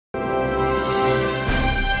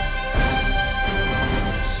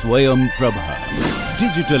Swayam Prabha.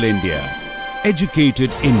 Digital India.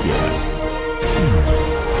 Educated India.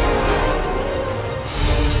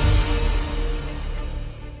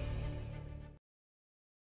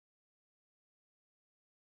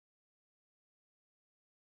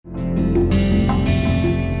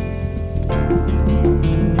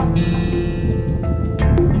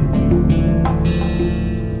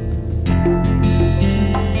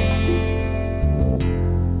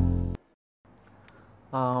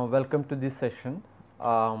 Welcome to this session.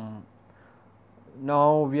 Now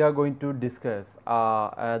we are going to discuss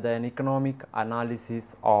an economic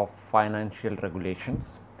analysis of financial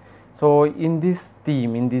regulations. So in this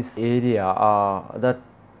theme, in this area, the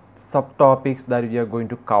subtopics that we are going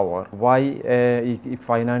to cover: why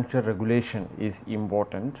financial regulation is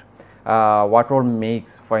important, what all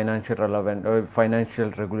makes financial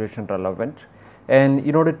regulation relevant, and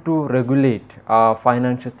in order to regulate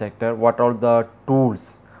financial sector, what all the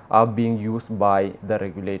tools are being used by the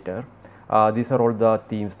regulator. These are all the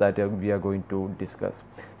themes that we are going to discuss.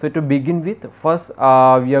 So to begin with, first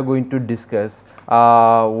we are going to discuss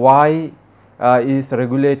why is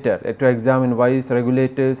regulator, to examine why is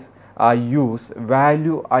regulators use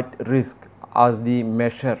value at risk as the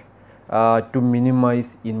measure to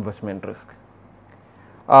minimize investment risk.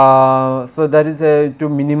 So that is to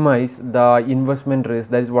minimize the investment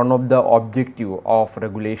risk. That is one of the objective of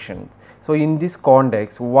regulations. So in this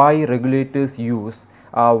context, why regulators use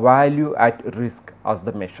value at risk as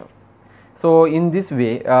the measure. So in this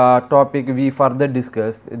way topic we further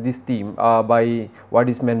discuss this theme by what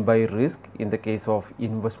is meant by risk in the case of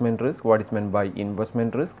investment risk, what is meant by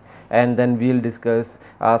investment risk, and then we will discuss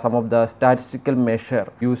some of the statistical measure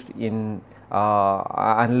used in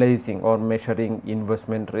analyzing or measuring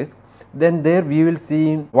investment risk. Then there we will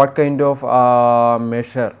see what kind of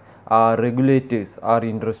measure regulators are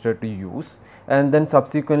interested to use, and then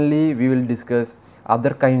subsequently we will discuss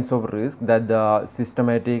other kinds of risk, that the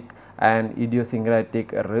systematic and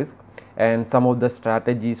idiosyncratic risk, and some of the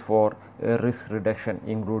strategies for risk reduction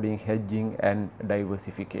including hedging and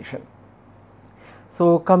diversification.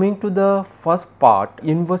 So coming to the first part,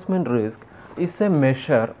 investment risk is a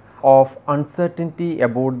measure of uncertainty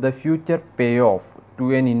about the future payoff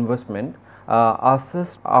to an investment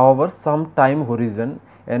assessed over some time horizon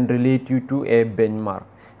and relative to a benchmark.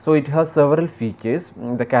 So it has several features,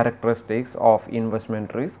 the characteristics of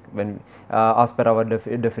investment risk when as per our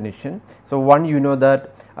definition. So one, you know,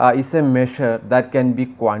 that is a measure that can be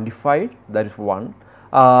quantified, that is one.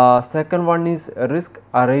 Second one is risk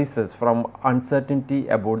arises from uncertainty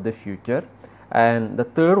about the future, and the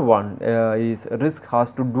third one is risk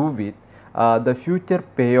has to do with the future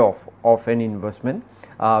payoff of an investment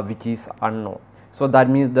which is unknown. So that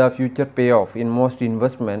means the future payoff in most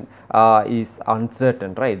investment is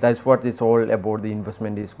uncertain, right? That's what is all about. The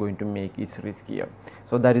investment is going to make is riskier.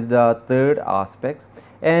 So that is the third aspect.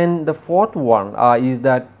 And the fourth one is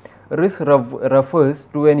that risk refers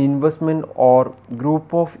to an investment or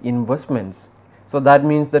group of investments. So that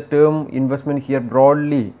means the term investment here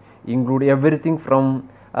broadly include everything from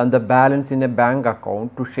the balance in a bank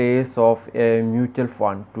account to shares of a mutual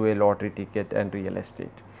fund to a lottery ticket and real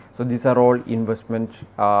estate. So these are all investments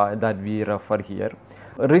that we refer here.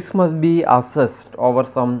 Risk must be assessed over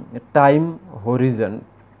some time horizon.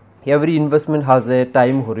 Every investment has a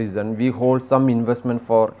time horizon. We hold some investment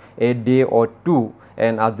for a day or two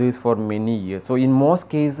and others for many years. So in most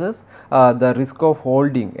cases the risk of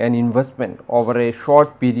holding an investment over a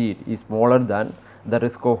short period is smaller than the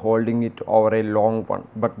risk of holding it over a long one,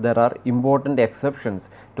 but there are important exceptions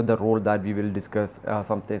to the rule that we will discuss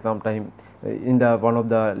sometime in the one of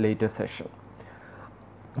the later session.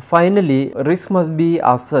 Finally, risk must be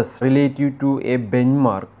assessed relative to a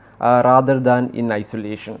benchmark rather than in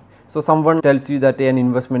isolation. So someone tells you that an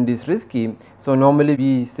investment is risky, so normally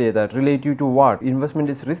we say that relative to what? Investment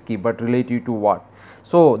is risky, but relative to what?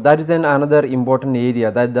 So that is another important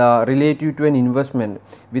area, that the relative to an investment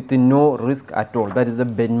with no risk at all, that is the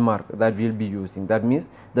benchmark that we will be using. That means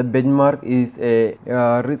the benchmark is a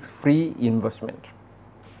risk-free investment.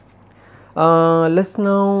 Let's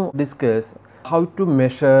now discuss how to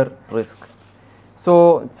measure risk.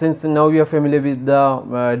 So since now we are familiar with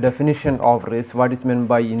the definition of risk, what is meant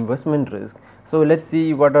by investment risk, so let's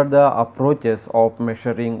see what are the approaches of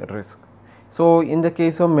measuring risk. So in the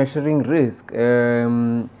case of measuring risk,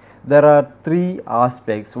 there are three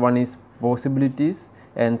aspects. One is possibilities,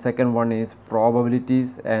 and second one is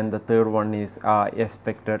probabilities, and the third one is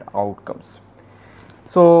expected outcomes.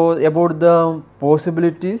 So about the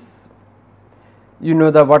possibilities, you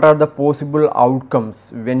know that what are the possible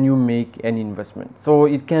outcomes when you make an investment. So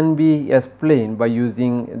it can be explained by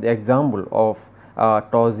using the example of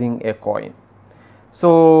tossing a coin.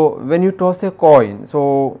 So when you toss a coin,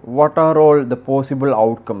 so what are all the possible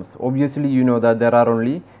outcomes? Obviously you know that there are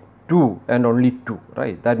only two and only two,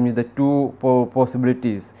 right? That means the two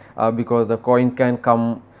possibilities, because the coin can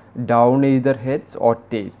come down either heads or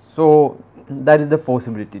tails. So that is the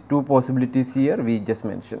possibility, two possibilities here we just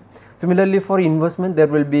mentioned. Similarly for investment there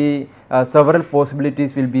will be several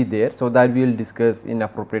possibilities will be there, so that we will discuss in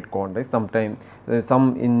appropriate context sometime,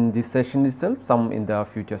 some in this session itself, some in the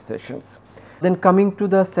future sessions. Then coming to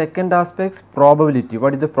the second aspect, probability.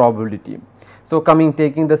 What is the probability? So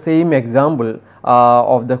taking the same example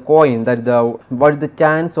of the coin, that what is the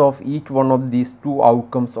chance of each one of these two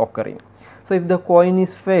outcomes occurring. So if the coin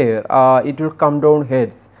is fair, it will come down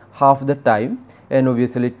heads half the time and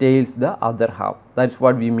obviously tails the other half. That is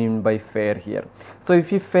what we mean by fair here. So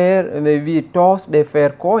if we tossed a fair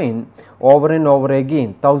coin over and over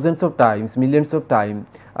again, thousands of times, millions of times,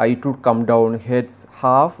 it would come down heads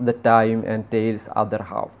half the time and tails other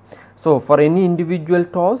half. So for any individual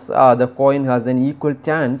toss, the coin has an equal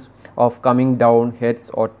chance of coming down heads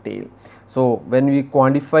or tail. So when we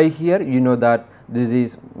quantify here, you know that this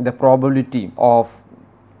is the probability of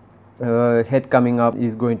head coming up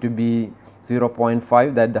is going to be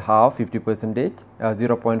 0.5, that the half, 50%,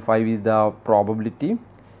 0.5 is the probability,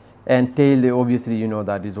 and tail obviously you know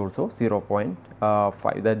that is also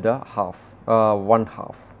 0.5, that the half, one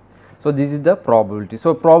half. So this is the probability.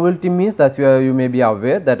 So probability means, as you may be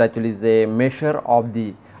aware, that actually is a measure of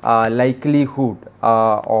the likelihood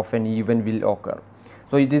of an event will occur.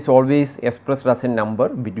 So it is always expressed as a number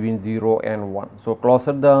between 0 and 1. So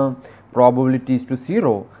closer the probability is to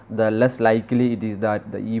 0, the less likely it is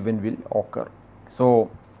that the event will occur. So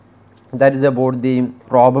that is about the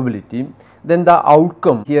probability. Then the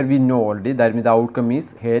outcome, here we know already, that means the outcome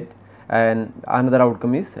is head and another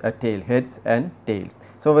outcome is tail, heads and tails.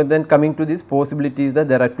 So then coming to this possibility is that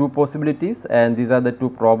there are two possibilities, and these are the two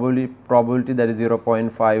probability, that is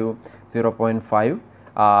 0.5, 0.5.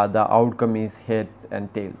 The outcome is heads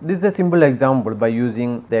and tail. This is a simple example by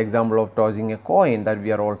using the example of tossing a coin that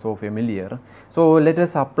we are also familiar. So let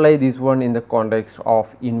us apply this one in the context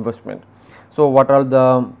of investment. So what are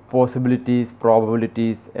the possibilities,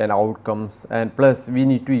 probabilities and outcomes, and plus we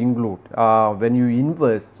need to include when you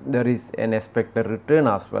invest there is an expected return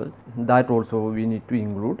as well, that also we need to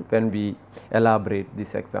include when we elaborate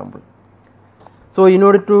this example. So in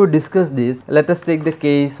order to discuss this, let us take the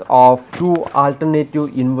case of two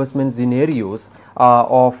alternative investment scenarios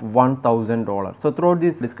of $1,000. So throughout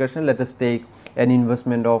this discussion, let us take an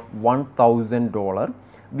investment of $1,000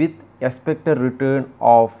 with expected return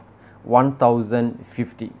of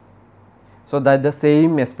 1050. So that the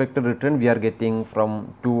same expected return we are getting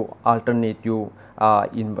from two alternative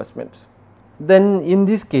investments. Then in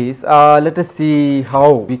this case, let us see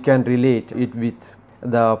how we can relate it with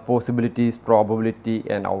the possibilities, probability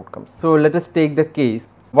and outcomes. So let us take the case,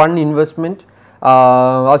 one investment,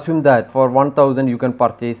 assume that for 1000 you can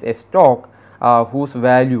purchase a stock whose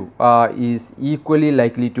value is equally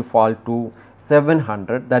likely to fall to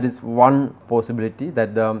 700. That is one possibility,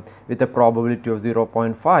 that with a probability of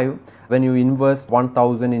 0.5, when you invest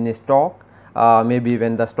 1000 in a stock, maybe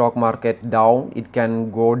when the stock market down, it can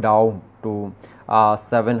go down to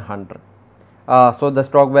 700. So the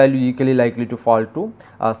stock value equally likely to fall to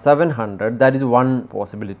 700. That is one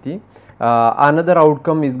possibility. Another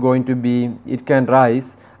outcome is going to be, it can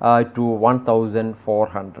rise to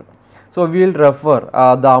 1400. So we will refer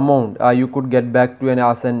the amount you could get back to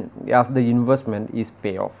as the investment is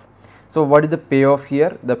payoff. So what is the payoff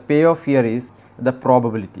here? The payoff here is the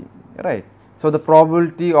probability, right? So the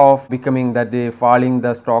probability of becoming that falling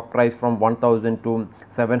the stock price from 1000 to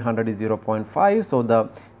 700 is 0.5. So the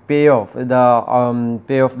payoff,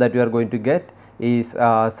 payoff that you are going to get is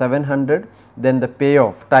 700. Then the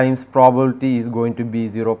payoff times probability is going to be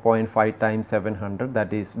 0.5 times 700,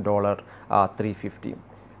 that is $350,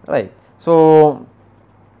 right? So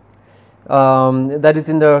that is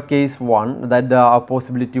in the case 1, that the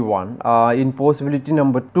possibility 1. In possibility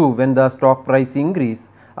number 2, when the stock price increase,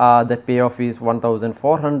 the payoff is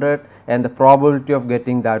 1400 and the probability of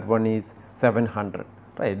getting that one is 700,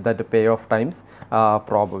 right? That the payoff times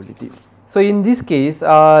probability. So in this case,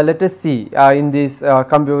 let us see in this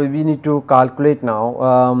computer we need to calculate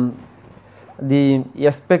now the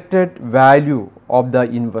expected value of the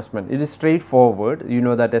investment. It is straightforward. You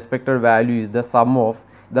know that expected value is the sum of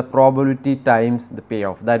the probability times the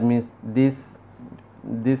payoff. That means this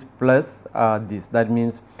plus this. That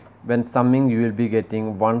means when summing you will be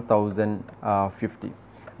getting 1050.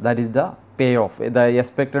 That is the payoff. The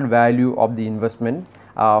expected value of the investment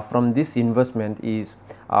from this investment is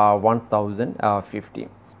 1050.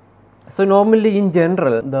 So, normally in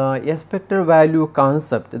general the expected value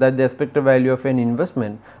concept, that the expected value of an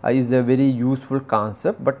investment is a very useful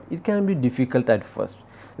concept, but it can be difficult at first.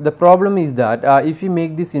 The problem is that if we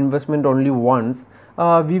make this investment only once,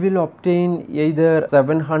 we will obtain either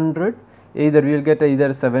 700, either we will get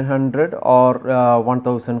either 700 or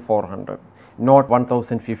 1400, not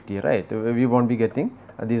 1050, right? We won't be getting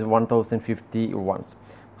these 1050 once.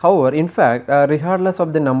 However, in fact, regardless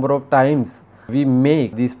of the number of times we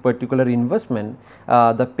make this particular investment,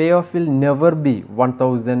 the payoff will never be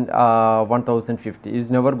 1050, it is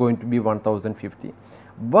never going to be 1050.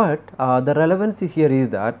 But the relevancy here is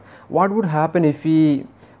that what would happen if we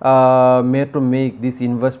made to make this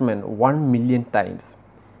investment 1,000,000 times,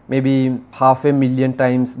 maybe 500,000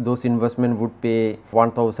 times those investment would pay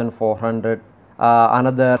 1400,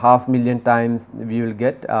 another 500,000 times we will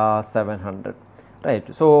get 700. Right.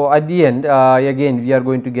 So, at the end again we are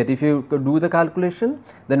going to get, if you do the calculation,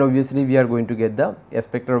 then obviously we are going to get the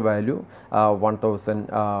expected value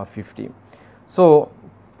 1050. So,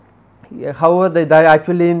 however, that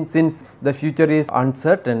actually, since the future is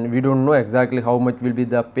uncertain, we do not know exactly how much will be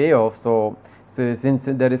the payoff. So, since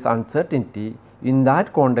there is uncertainty, in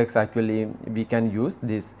that context actually we can use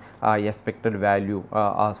this expected value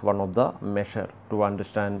as one of the measure to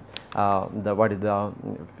understand what is the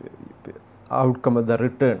outcome of the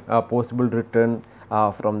return, possible return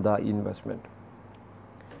from the investment.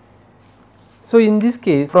 So, in this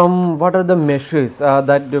case, from what are the measures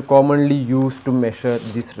that are commonly used to measure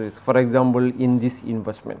this risk? For example, in this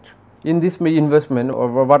investment,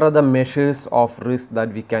 what are the measures of risk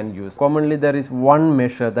that we can use? Commonly, there is one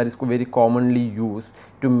measure that is very commonly used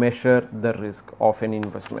to measure the risk of an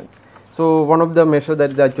investment. So, one of the measures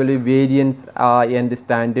that is actually variance and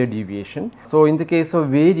standard deviation. So, in the case of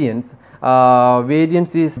variance,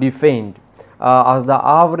 variance is defined as the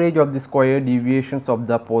average of the square deviations of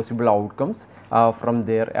the possible outcomes from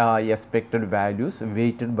their expected values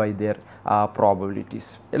weighted by their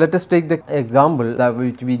probabilities. Let us take the example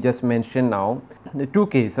which we just mentioned now. The two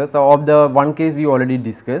cases, of the one case we already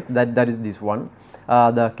discussed, that is this one.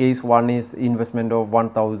 The case one is investment of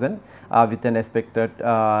 1000 with an expected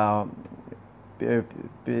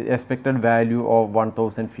value of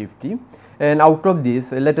 1050, and out of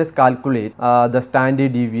this let us calculate the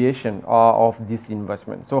standard deviation of this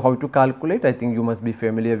investment. So, how to calculate? I think you must be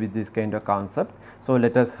familiar with this kind of concept. So,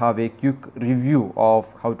 let us have a quick review of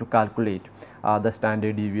how to calculate the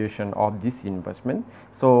standard deviation of this investment.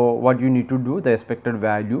 So, what you need to do, the expected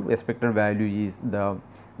value is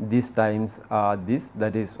this times this,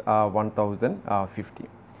 that is 1050.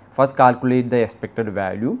 First calculate the expected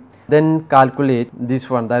value, then calculate this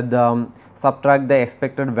one, that subtract the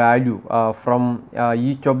expected value from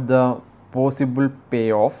each of the possible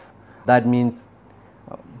payoff. That means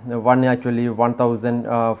one actually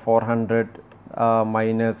 1400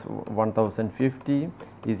 minus 1050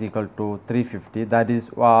 is equal to 350. That is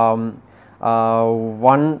in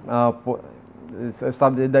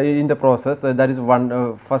the process, that is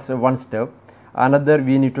first one step. Another,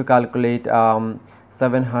 we need to calculate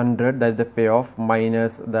 700, that is the payoff,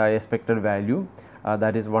 minus the expected value,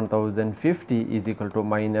 that is 1050 is equal to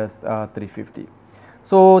minus 350.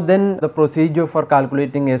 So, then the procedure for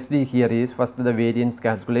calculating SD here is, first the variance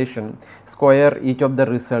calculation, square each of the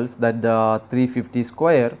results, that the 350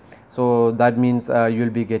 square. So, that means you will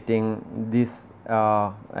be getting this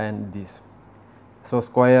and this. So,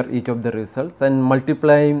 square each of the results and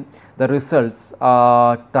multiply the results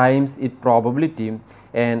times its probability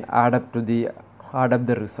and add up the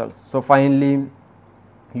results. So, finally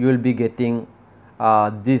you will be getting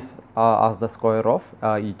this as the square of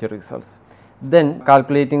each results. Then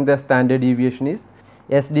calculating the standard deviation is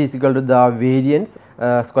SD is equal to the variance,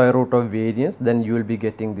 square root of variance, then you will be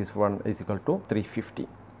getting this one is equal to 350.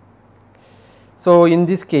 So, in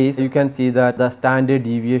this case you can see that the standard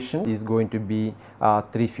deviation is going to be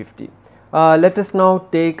 350. Let us now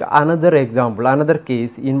take another example, another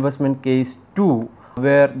case, investment case 2,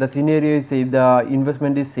 where the scenario is, if the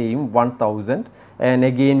investment is same 1000, and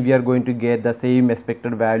again we are going to get the same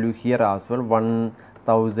expected value here as well,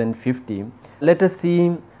 1050. Let us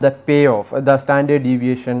see the payoff, the standard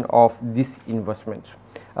deviation of this investment.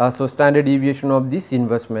 So, standard deviation of this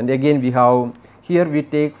investment, again we have here, we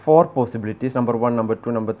take 4 possibilities, number 1, number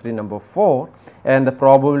 2, number 3, number 4, and the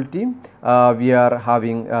probability we are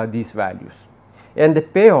having these values. And the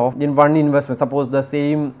payoff in one investment, suppose the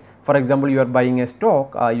same For example, you are buying a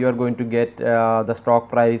stock, you are going to get the stock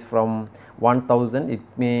price from 1000, it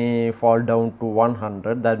may fall down to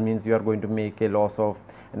 100, that means you are going to make a loss of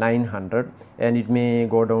 900, and it may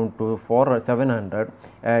go down to 700,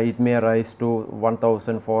 it may rise to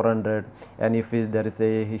 1400, and if there is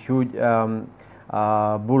a huge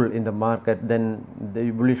bull in the market, then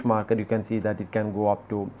the bullish market, you can see that it can go up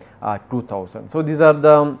to 2000. So these are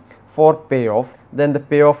the 4 payoff. Then the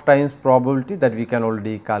payoff times probability that we can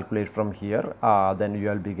already calculate from here, then you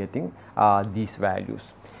will be getting these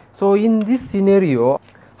values. So in this scenario,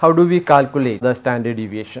 how do we calculate the standard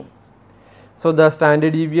deviation? So the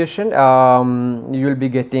standard deviation, you will be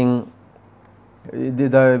getting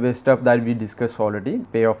the stuff that we discussed already,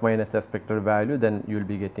 payoff minus expected value, then you will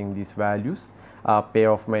be getting these values,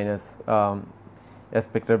 payoff minus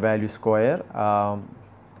expected value square,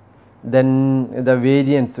 then the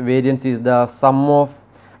variance is the sum of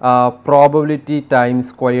probability times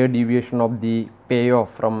square deviation of the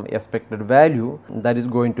payoff from expected value, that is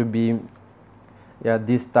going to be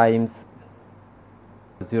this times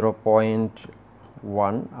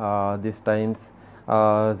 0.1, this times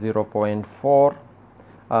 0.4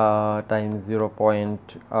 times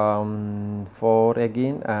 0.4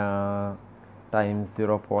 again times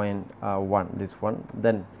 0.1, this one.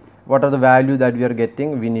 Then what are the value that we are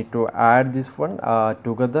getting? We need to add this one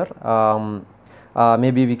together.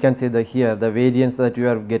 Maybe we can say that here the variance that you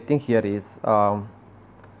are getting here is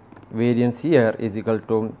variance here is equal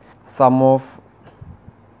to sum of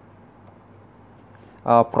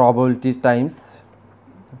probability times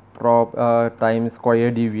times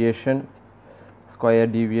square deviation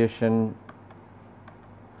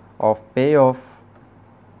of payoff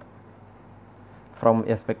from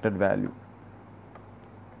expected value,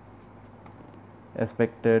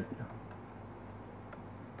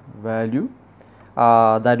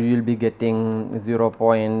 that we will be getting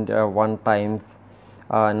 0.1 times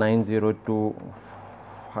 902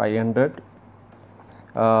 500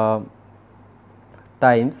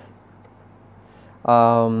 times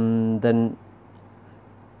then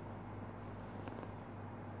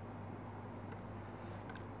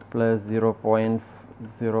plus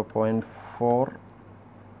 0.4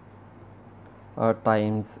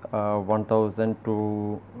 times 1000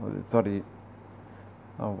 to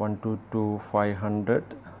 122 500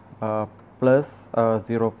 plus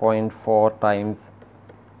 0.4 times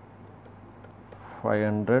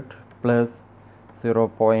 500 plus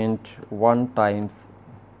 0.1 times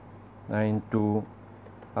 9 to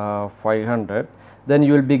 500, then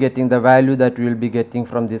you will be getting the value that we will be getting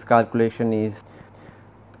from this calculation is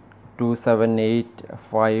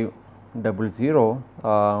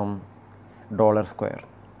 278,500 dollar square.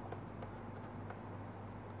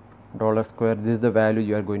 This is the value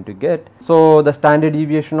you are going to get. So the standard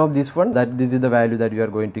deviation of this one, that this is the value that you are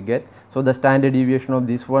going to get. So the standard deviation of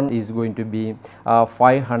this one is going to be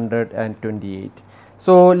 528.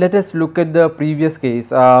 So let us look at the previous case,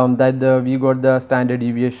 that we got the standard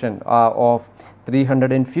deviation of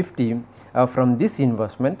 350 from this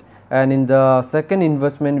investment, and in the second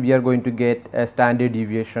investment we are going to get a standard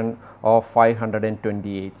deviation of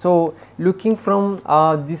 528. So looking from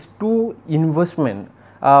these two investment,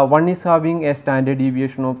 one is having a standard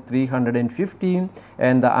deviation of 350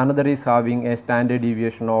 and the another is having a standard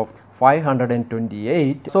deviation of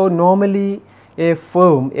 528. So normally a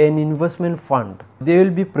firm, an investment fund, they will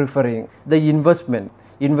be preferring the investment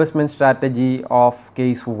strategy of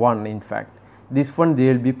case 1. In fact, this one they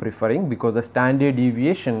will be preferring because the standard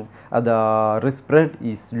deviation, the risk spread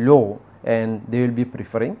is low, and they will be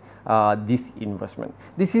preferring this investment.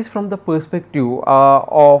 This is from the perspective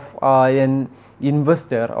of an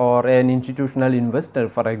investor or an institutional investor,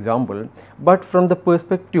 for example, but from the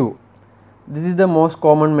perspective, this is the most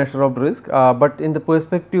common measure of risk, but in the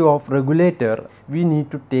perspective of regulator, we need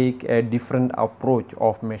to take a different approach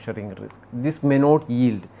of measuring risk. This may not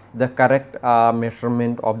yield the correct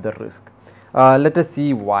measurement of the risk. Let us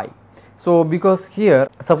see why. So because here,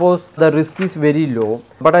 suppose the risk is very low,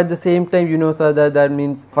 but at the same time, you know, sir, that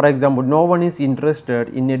means, for example, no one is interested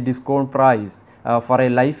in a discount price for a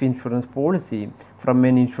life insurance policy from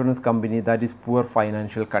an insurance company that is poor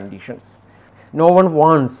financial conditions. No one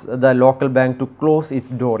wants the local bank to close its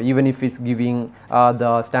door, even if it's giving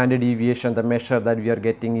the standard deviation, the measure that we are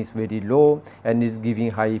getting is very low and is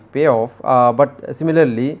giving high payoff. But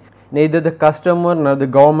similarly, neither the customer nor the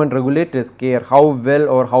government regulators care how well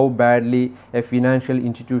or how badly a financial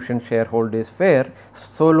institution shareholders fare,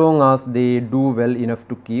 so long as they do well enough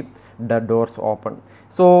to keep the doors open.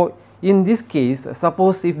 So in this case,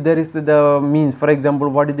 suppose if there is the means, for example,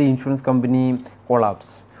 what if the insurance company collapse?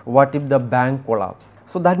 What if the bank collapse?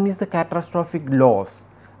 So that means the catastrophic loss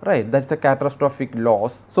right? That's a catastrophic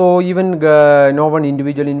loss. So even no one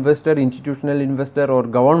individual investor, institutional investor or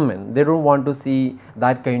government, they don't want to see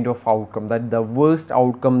that kind of outcome, that the worst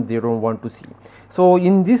outcome they don't want to see. So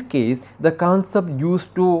in this case, the concept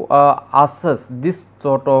used to assess this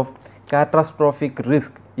sort of catastrophic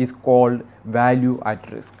risk is called value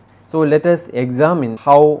at risk. So let us examine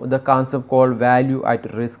how the concept called value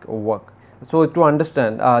at risk work. So to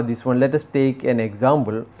understand this one, let us take an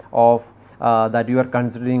example of that you are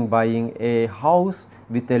considering buying a house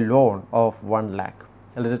with a loan of 1 lakh.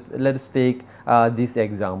 Let us take this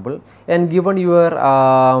example, and given your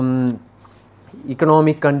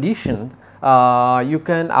economic condition, you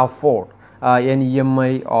can afford an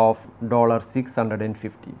EMI of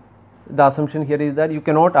 $650. The assumption here is that you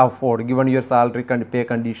cannot afford, given your salary pay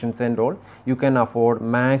conditions and all, you can afford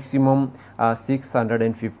maximum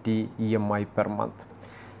 650 EMI per month.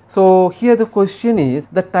 So here the question is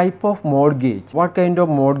the type of mortgage. What kind of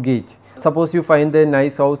mortgage? Suppose you find a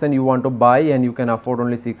nice house and you want to buy and you can afford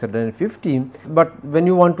only 650, but when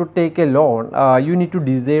you want to take a loan, you need to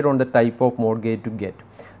decide on the type of mortgage to get.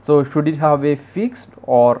 So should it have a fixed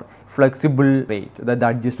or flexible rate, the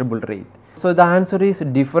adjustable rate? So the answer is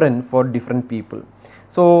different for different people.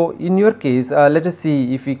 So in your case, let us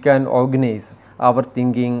see if we can organize our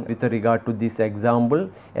thinking with regard to this example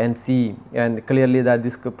and see and clearly that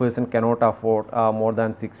this person cannot afford more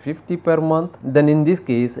than 650 per month. Then in this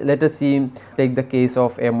case, let us see, take the case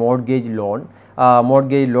of a mortgage loan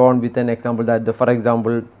with an example that for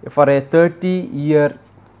example for a 30-year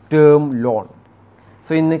term loan.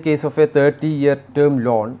 So in the case of a 30-year term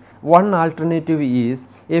loan, one alternative is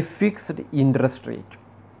a fixed interest rate,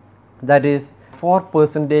 that is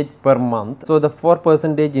 4% per month. So the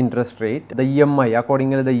 4% interest rate, the EMI,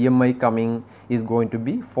 accordingly the EMI coming is going to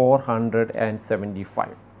be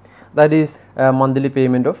 475. That is a monthly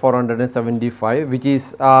payment of 475, which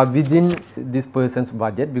is within this person's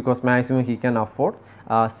budget, because maximum he can afford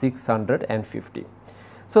 650.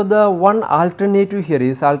 So the one alternative here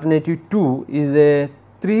is alternative 2 is a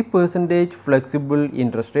 3% flexible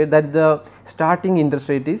interest rate, that the starting interest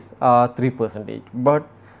rate is 3%, but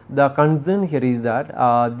the concern here is that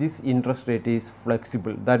this interest rate is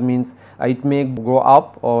flexible. That means it may go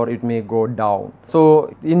up or it may go down.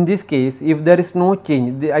 So in this case, if there is no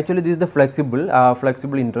change, actually this is the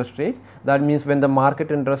flexible interest rate. That means when the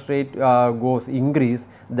market interest rate goes increase,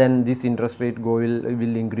 then this interest rate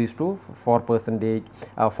will increase to 4%,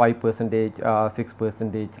 5%,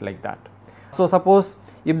 6%, like that. So suppose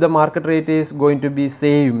if the market rate is going to be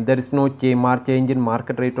same, there is no change in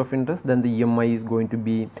market rate of interest, then the EMI is going to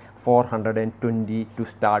be 420 to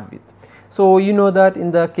start with. So you know that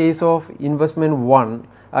in the case of investment 1,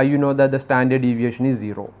 you know that the standard deviation is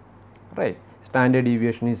 0, right? Standard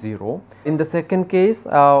deviation is 0. In the second case,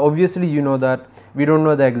 obviously you know that we don't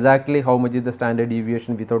know exactly how much is the standard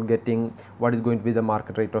deviation without getting what is going to be the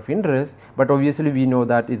market rate of interest, but obviously we know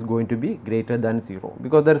that is going to be greater than 0,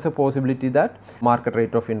 because there is a possibility that market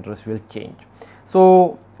rate of interest will change.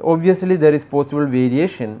 So obviously there is possible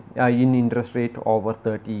variation in interest rate over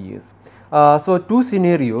 30 years. So two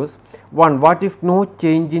scenarios. One, what if no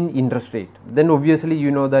change in interest rate? Then obviously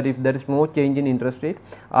you know that if there is no change in interest rate,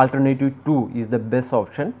 alternative 2 is the best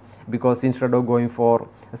option, because instead of going for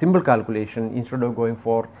a simple calculation, instead of going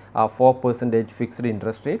for 4% fixed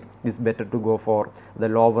interest rate, it is better to go for the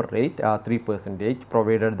lower rate 3%,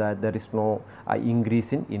 provided that there is no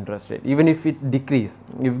increase in interest rate. Even if it decrease,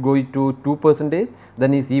 if going to 2%,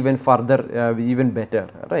 then is even further even better,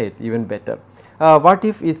 right? Even better. What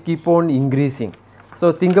if it keep on increasing?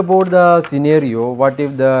 So think about the scenario, what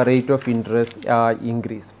if the rate of interest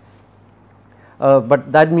increase?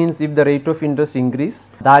 But that means if the rate of interest increase,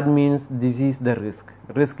 that means this is the risk.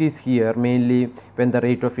 Risk is here mainly when the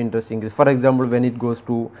rate of interest increase. For example, when it goes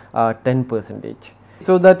to 10%.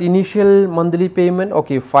 So that initial monthly payment,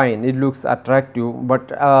 okay, fine, it looks attractive, but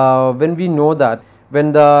when we know that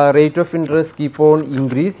when the rate of interest keep on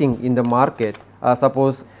increasing in the market,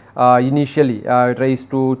 suppose initially raise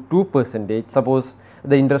to 2%, suppose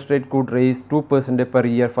the interest rate could raise 2% per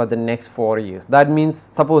year for the next 4 years. That means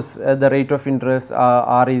suppose the rate of interest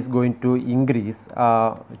R is going to increase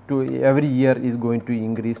to every year is going to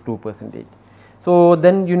increase 2%. So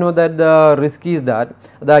then you know that the risk is that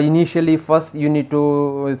the initially first year you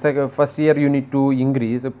need to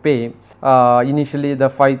increase pay initially the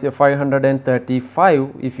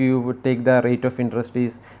 535. If you take the rate of interest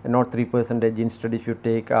is not 3%, instead if you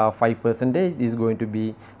take 5% is going to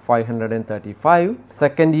be 535.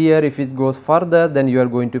 Second year if it goes further, then you are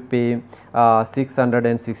going to pay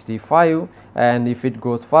 665, and if it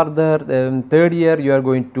goes further, then third year you are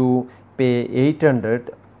going to pay 800.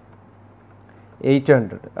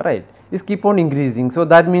 800, right, is keep on increasing. So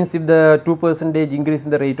that means if the 2% increase in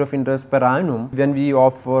the rate of interest per annum, when we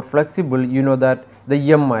opt for flexible, you know that the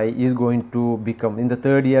EMI is going to become, in the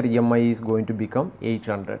third year EMI is going to become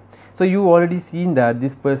 800. So you already seen that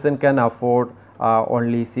this person can afford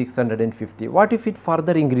only 650. What if it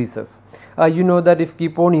further increases? You know that if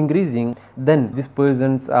keep on increasing, then this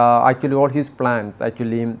person's actually all his plans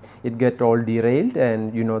actually it get all derailed,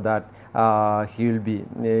 and you know that he will be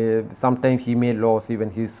sometimes he may lose even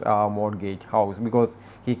his mortgage house because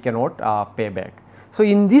he cannot pay back. So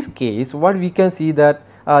in this case, what we can see that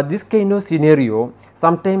this kind of scenario,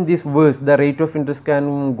 sometimes this worse, the rate of interest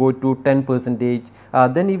can go to 10%,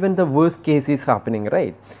 then even the worst case is happening,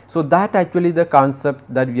 right. So that actually the concept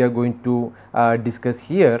that we are going to discuss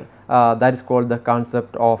here, that is called the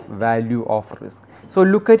concept of value of risk. So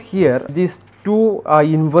look at here, these two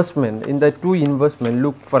investment, in the two investment,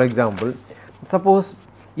 look for example, suppose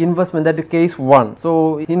investment, that is case 1.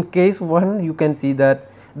 So in case 1 you can see that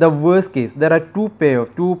the worst case, there are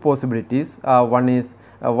two possibilities, one is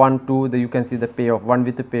 1 2, you can see the payoff, one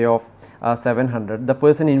with the payoff 700, the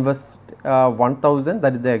person invests 1000,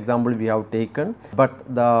 that is the example we have taken, but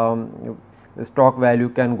the stock value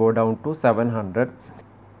can go down to 700.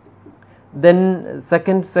 Then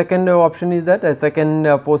second option is that second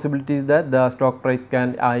possibility is that the stock price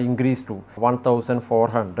can increase to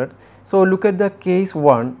 1400. So look at the case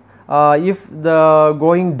 1. If the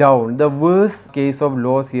going down, the worst case of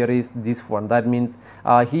loss here is this one, that means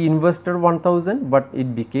he invested 1000 but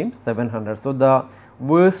it became 700. So the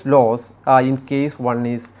worst loss in case 1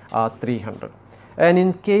 is 300, and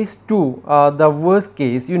in case 2 the worst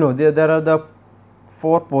case, you know, there are the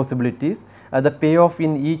 4 possibilities. The payoff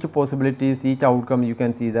in each possibilities, each outcome, you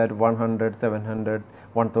can see that 100, 700,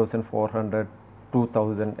 1400,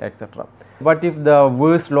 2000, etc. What if the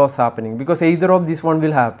worst loss happening? Because either of this one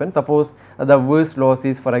will happen. Suppose the worst loss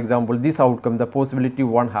is, for example, this outcome, the possibility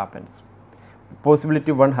 1 happens.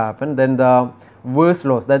 Possibility 1 happen, then the worst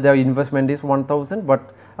loss, that the investment is 1000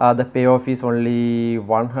 but the payoff is only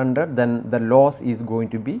 100, then the loss is going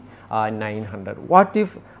to be 900. What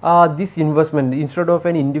if this investment, instead of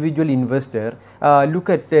an individual investor, look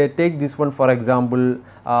at take this one for example,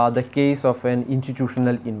 the case of an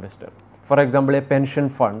institutional investor. For example, a pension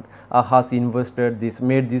fund has invested this,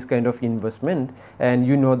 made this kind of investment, and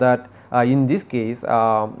you know that in this case,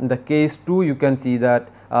 in the case 2 you can see that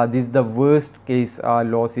this is the worst case,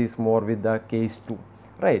 loss is more with the case 2,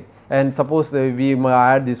 right. And suppose we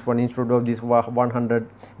add this one, instead of this 100,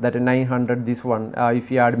 that 900, this one, if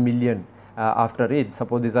you add million after it,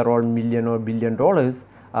 suppose these are all million or billion dollars,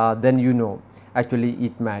 then you know actually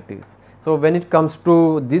it matters. So when it comes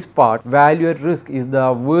to this part, value at risk is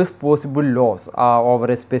the worst possible loss over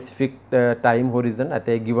a specific time horizon at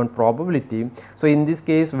a given probability. So in this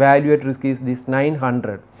case, value at risk is this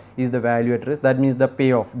 900 is the value at risk, that means the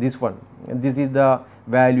payoff, this one, this is the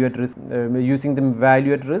value at risk. Using the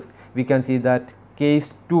value at risk, we can see that case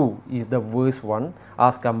 2 is the worst one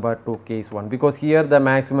as compared to case 1, because here the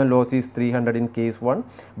maximum loss is 300 in case 1,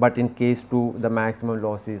 but in case 2 the maximum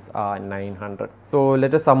loss is 900. So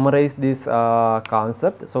let us summarize this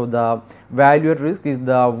concept. So the value at risk is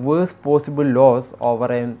the worst possible loss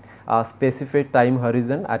over a specific time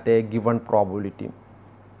horizon at a given probability,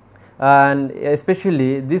 and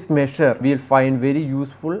especially this measure we will find very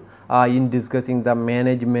useful in discussing the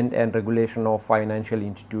management and regulation of financial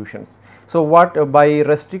institutions. So what, by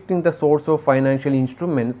restricting the source of financial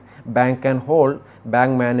instruments bank can hold,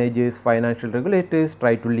 bank managers, financial regulators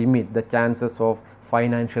try to limit the chances of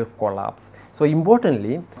financial collapse. So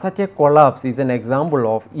importantly, such a collapse is an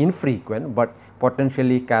example of infrequent but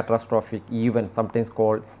potentially catastrophic event, sometimes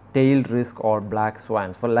called tail risk or black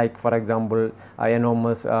swans. For example,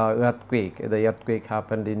 enormous earthquake. The earthquake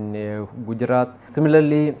happened in Gujarat.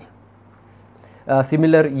 Similarly,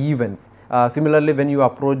 similar events. Similarly, when you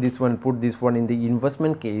approach this one, put this one in the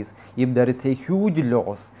investment case, if there is a huge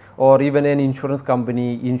loss, or even an insurance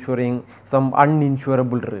company insuring some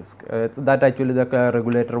uninsurable risk, that actually the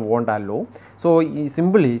regulator won't allow. So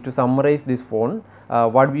simply to summarize this one,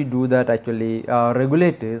 what we do that actually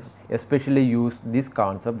regulators especially use this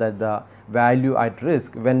concept, that the value at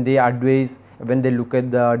risk, when they advise, when they look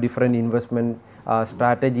at the different investment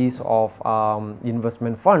strategies of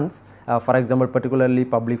investment funds, for example particularly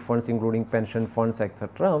public funds including pension funds,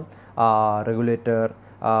 etc., regulator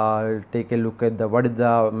take a look at the what is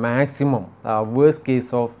the maximum worst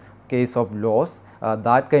case of loss,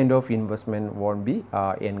 that kind of investment won't be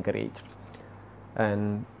encouraged.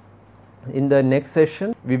 And in the next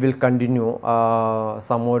session we will continue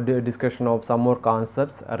some more discussion of some more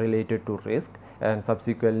concepts related to risk, and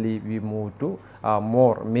subsequently we move to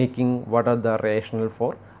more making what are the rationale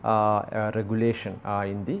for regulation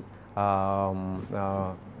in the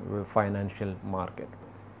financial market.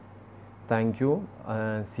 Thank you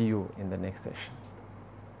and see you in the next session.